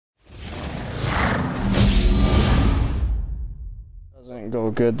go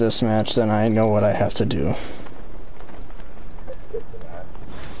good this match, then I know what I have to do.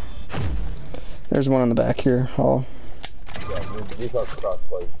 There's one in the back here, Hall. Yeah, these are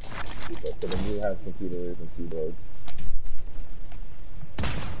cross-play people, so then you have computers and keyboards.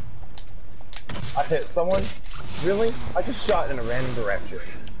 I hit someone? Really? I just shot in a random direction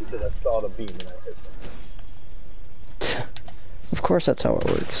because I saw the beam and I hit them. Of course that's how it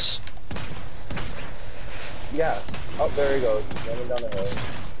works. Yeah. Oh, there he goes. Running down the hill.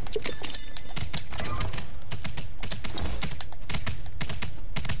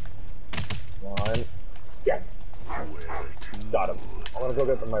 One. Yes! Got him. I'm gonna go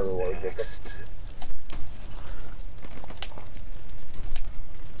get my rewards with him.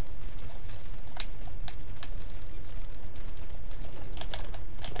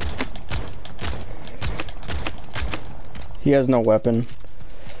 He has no weapon.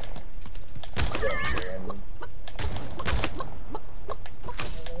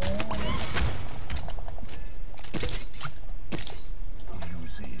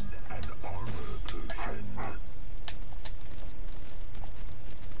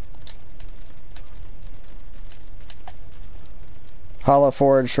 Holla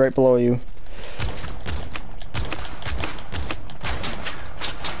forward, right below you.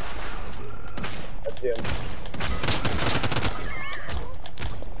 That's him.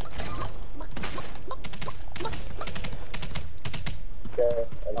 Okay,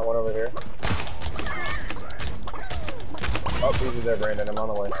 I got one over here. Oh, he's there, Brandon. I'm on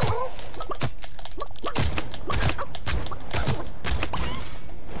the way.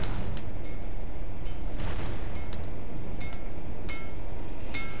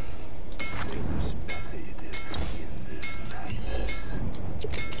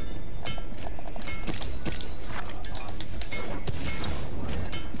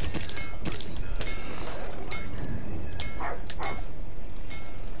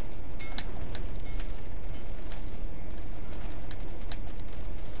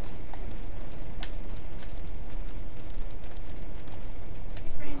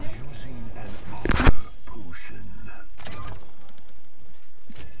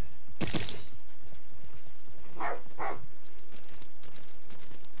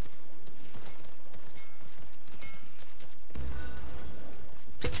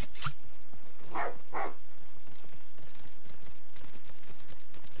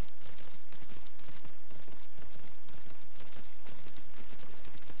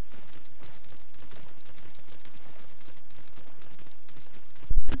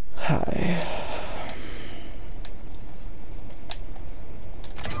 Hi.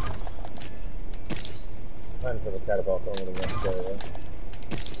 Time for the catapult going to the next area.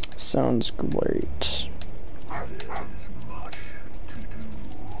 Sounds great. There is much to do.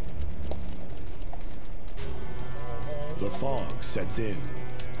 The fog sets in.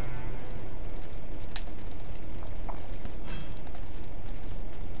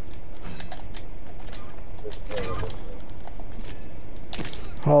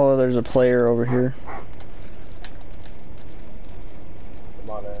 Oh, there's a player over here. Come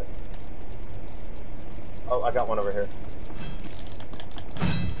on in. Oh, I got one over here.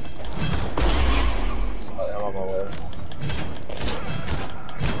 Oh, I'm on my way.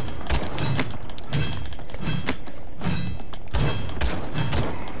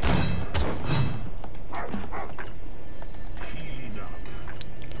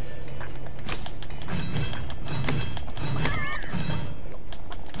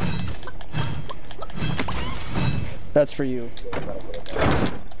 That's for you.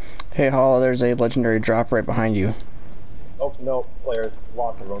 Hey, Hollow, there's a legendary drop right behind you. Oh, no, players.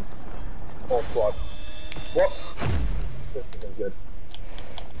 Lots of them. Whole squad. Whoop! This isn't good.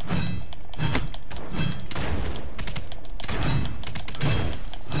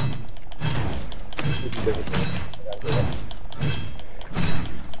 This is big as me. I gotta do it.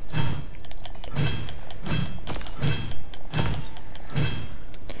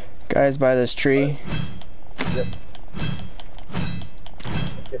 Guys by this tree. Yep.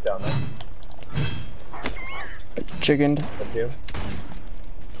 Get down there. Chickened. That's you.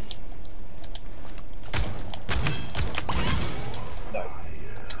 Nice.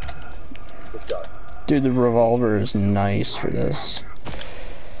 Good shot. Dude, the revolver is nice for this.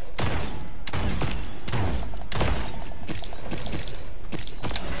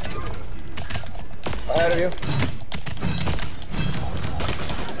 Ahead of you.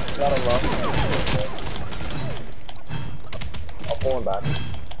 Got him low. I'll pull him back.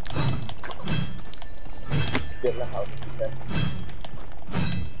 Get in the house. Okay.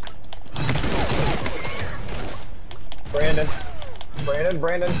 Brandon.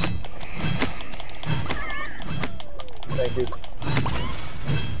 Thank you.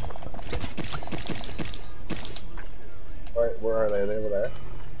 Where are they? Are they over there?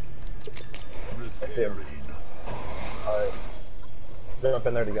 I see him. Alright. Jump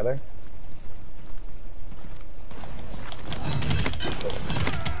in there together.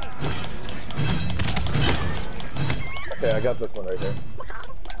 Okay, I got this one right here.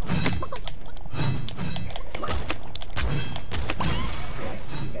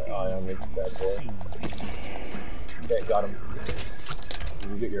 Oh, yeah, I'm making bad boy. Okay, got him. Did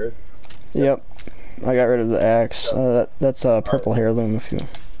you get yours? Yep. I got rid of the axe. That's a purple heirloom if you...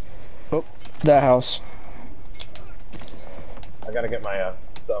 Oh, that house. I gotta get my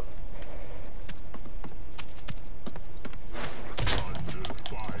stuff.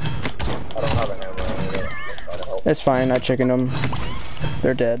 I don't have a hammer. I to help. It's fine, I chickened them.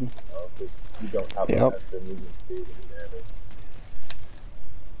 They're dead. Oh, so you don't have Yep. extra movement speed and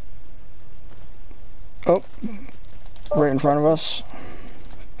damage. Oh, right in front of us.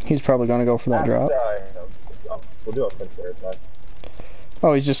 He's probably gonna go for that drop. We'll do a pinch there attack.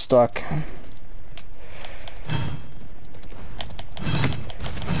 Oh, he's just stuck.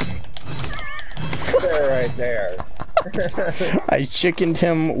 They're right there. I chickened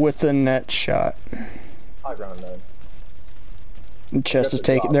him with a net shot. High ground then. The chest is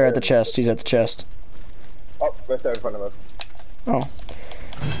taken. They're at the chest. He's at the chest. Oh, right there in front of us. Oh.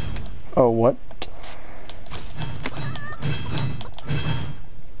 Oh, what?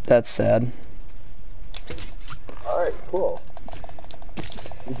 That's sad. Alright, cool.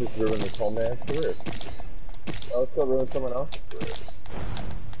 You just ruined this whole man's career. Oh, let's go ruin someone else's career.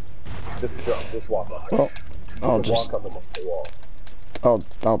 Just jump, just walk up. Well, I'll just... walk up against the wall.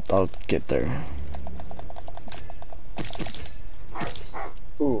 I'll get there.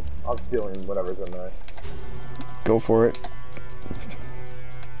 Ooh, I'm stealing whatever's in there. Go for it.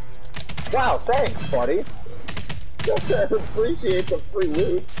 Wow, thanks, buddy. Just appreciate the free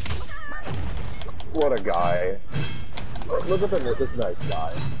loot. What a guy. Look at this nice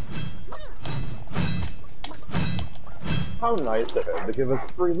guy. How nice of him to give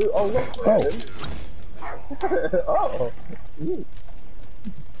us free loot. Oh, look, Brandon. Oh. Ooh.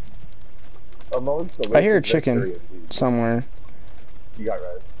 Amongst the I hear a rich and chicken victory indeed. somewhere. You got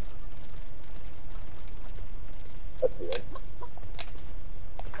right. Let's see it.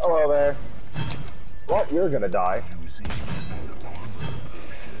 Hello there. Well, you're gonna die.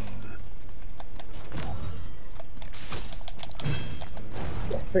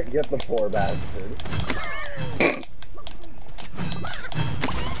 Get the poor bastard.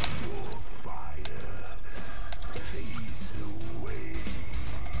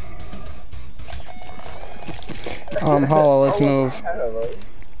 Hollow, let's move.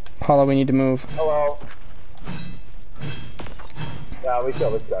 Hollow, we need to move. Hello. Yeah, we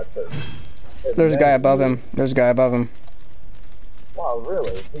kill this guy first. There's a guy above him. There's a guy above him. Wow,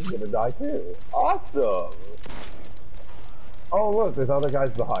 really? He's gonna die too. Awesome! Oh look, there's other guys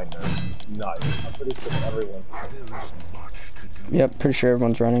behind them. Nice. I'm pretty sure everyone's... Yep, pretty sure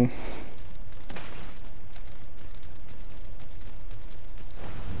everyone's running.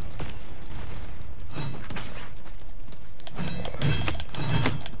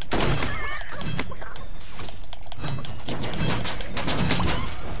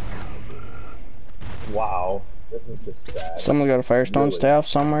 Wow. This is just sad. Someone got a firestone Really? staff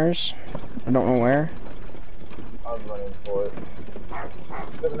somewheres. I don't know where. I'm running for it.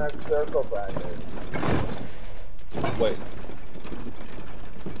 There's an extra circle back here. Wait.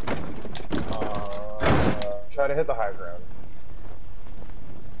 Try to hit the high ground.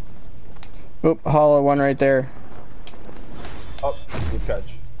 Oop, hollow one right there. Oh, good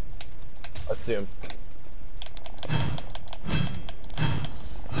catch. Let's see him.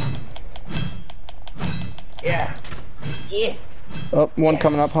 Yeah. Yeah. Oh, one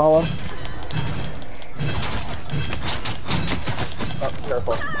coming up, hollow. Oh,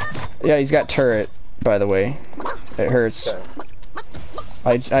 careful. Yeah, he's got turret, by the way. It hurts.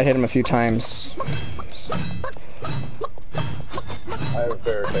 Okay. I hit him a few times. I have a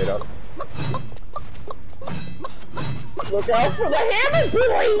barricade up. Look out for the hammer,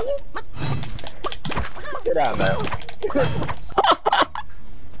 boy! Get out now.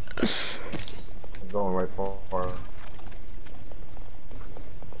 I'm going right for him.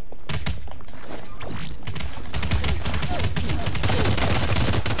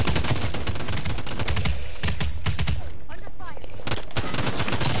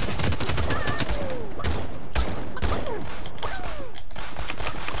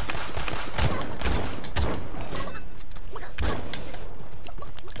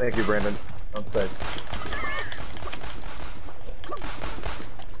 Thank you, Brandon. I'm safe.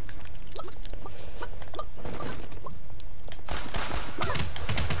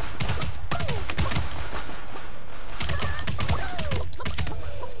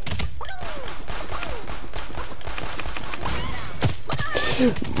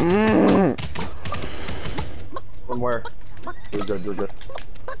 From where? You're good, you're good.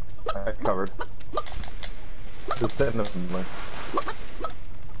 I covered. Just sitting up in there.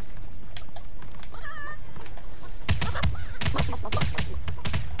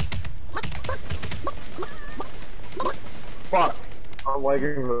 Fuck! I'm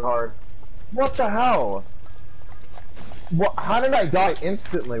lagging really hard. What the hell? What? How did I die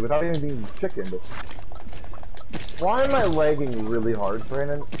instantly without even being chickened? Why am I lagging really hard,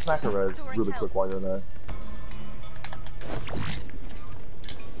 Brandon? Smack a res really quick while you're there.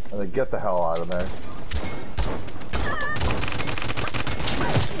 And then get the hell out of there.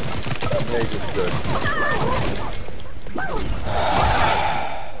 That mage is good.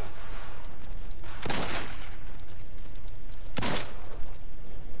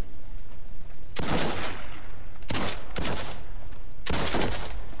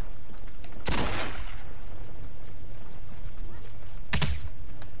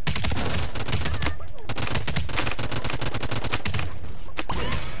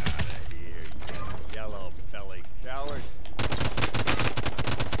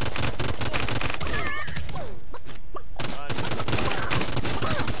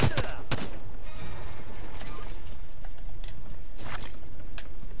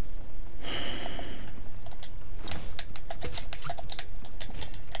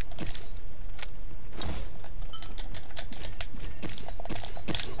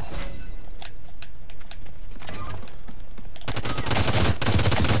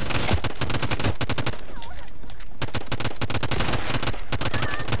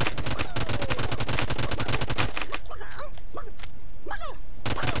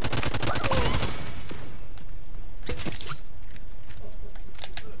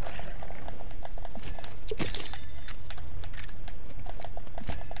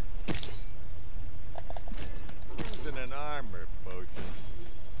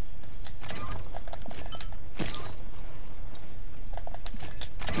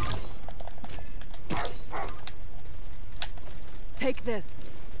 Take this.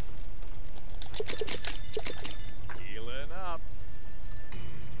 Healing up.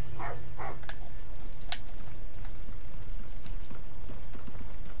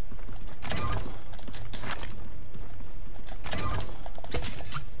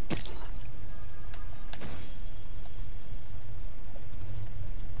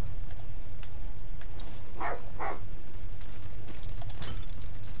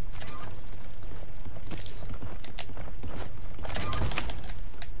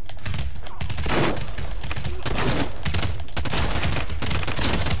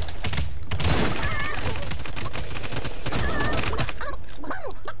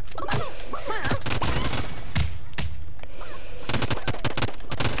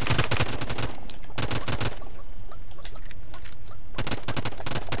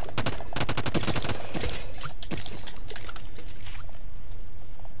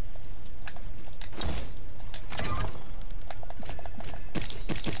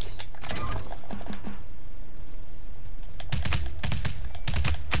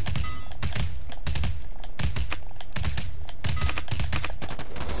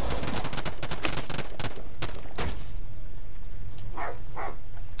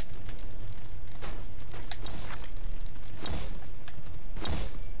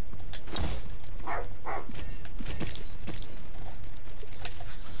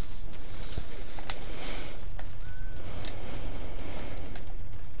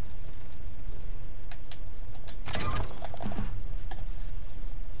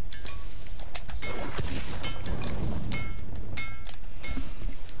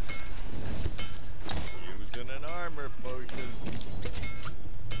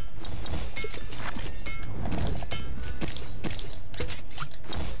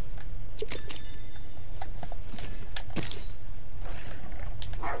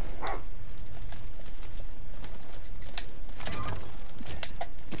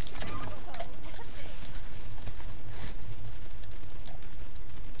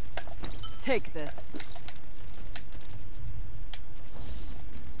 Take this.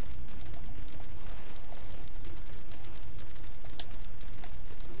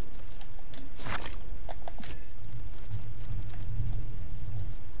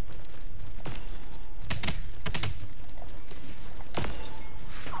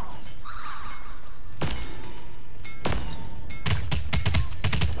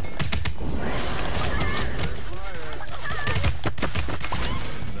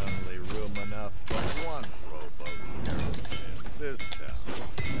 Only room enough for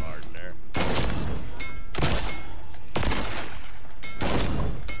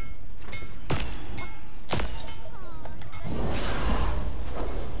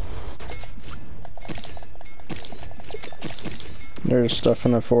There's stuff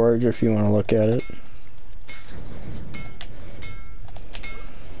in the forge if you want to look at it.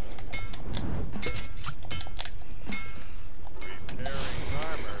 Repairing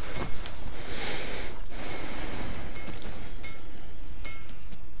armor.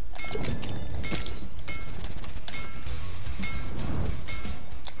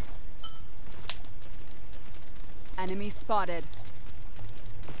 Enemy spotted.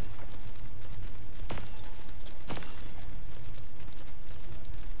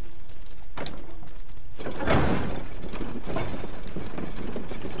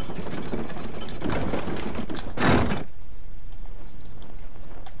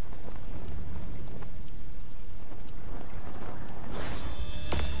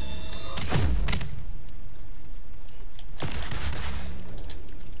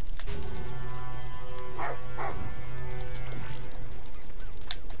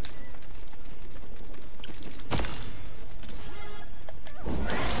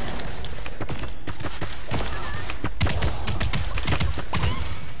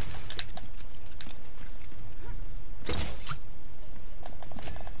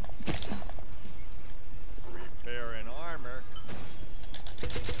 Repairing armor.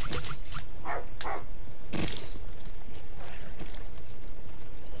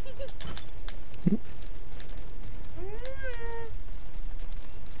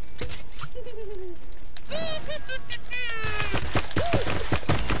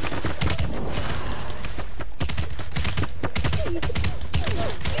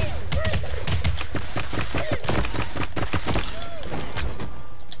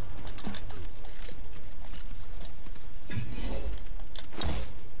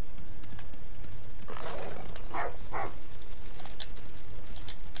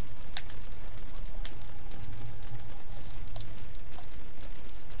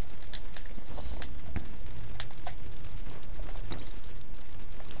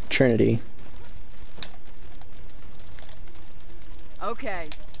 Trinity. Okay.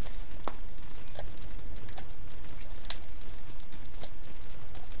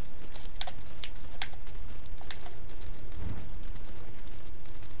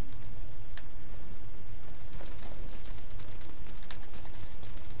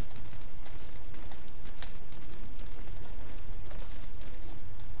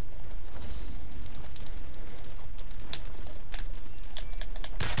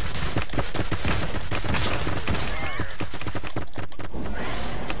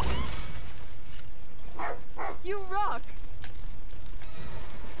 You rock.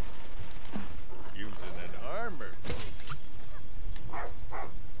 Using an armor.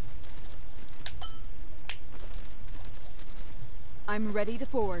 I'm ready to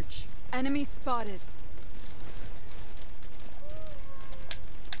forge. Enemy spotted.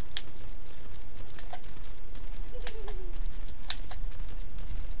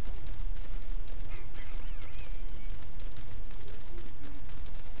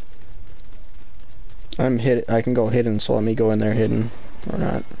 I'm hit. I can go hidden, so let me go in there hidden or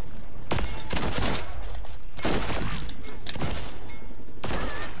not.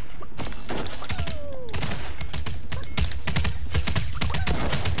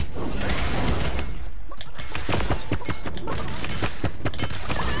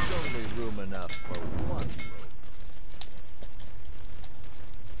 There's only room enough for one rope.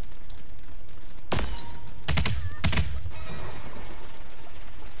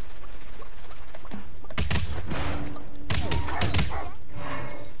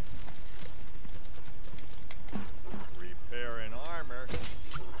 Repairing armor.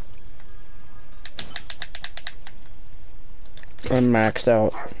 I'm maxed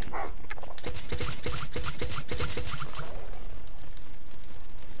out.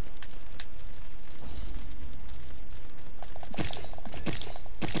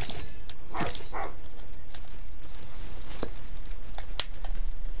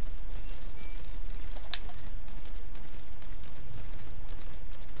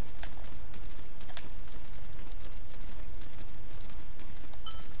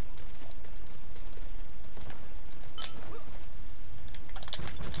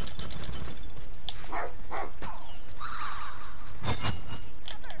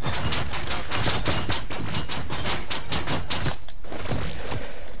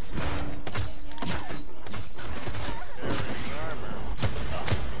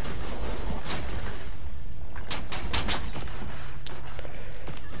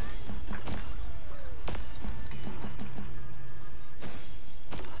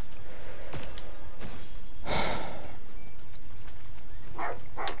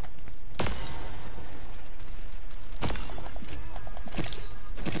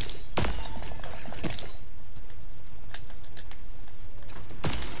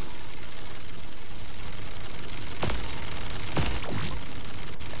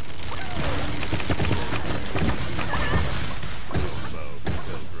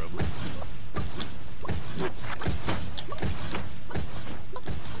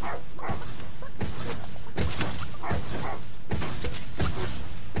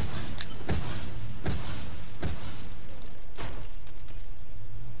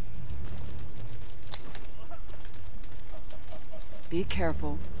 Be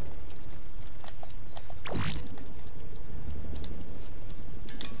careful.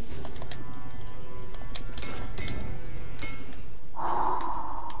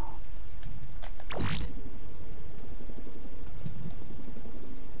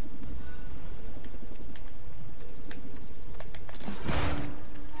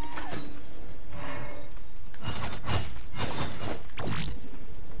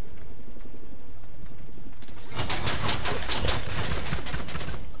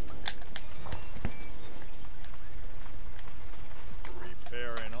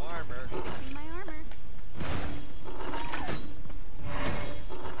 Repairing armor. See my armor.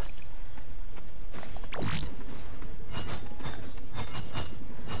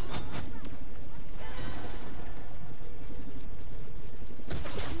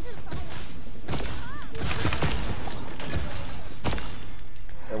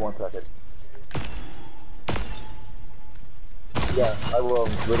 Hey, 1 second. Yeah, I will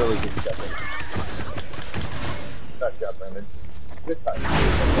literally give you that thing. Good job, Brandon. Good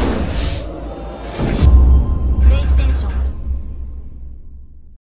time.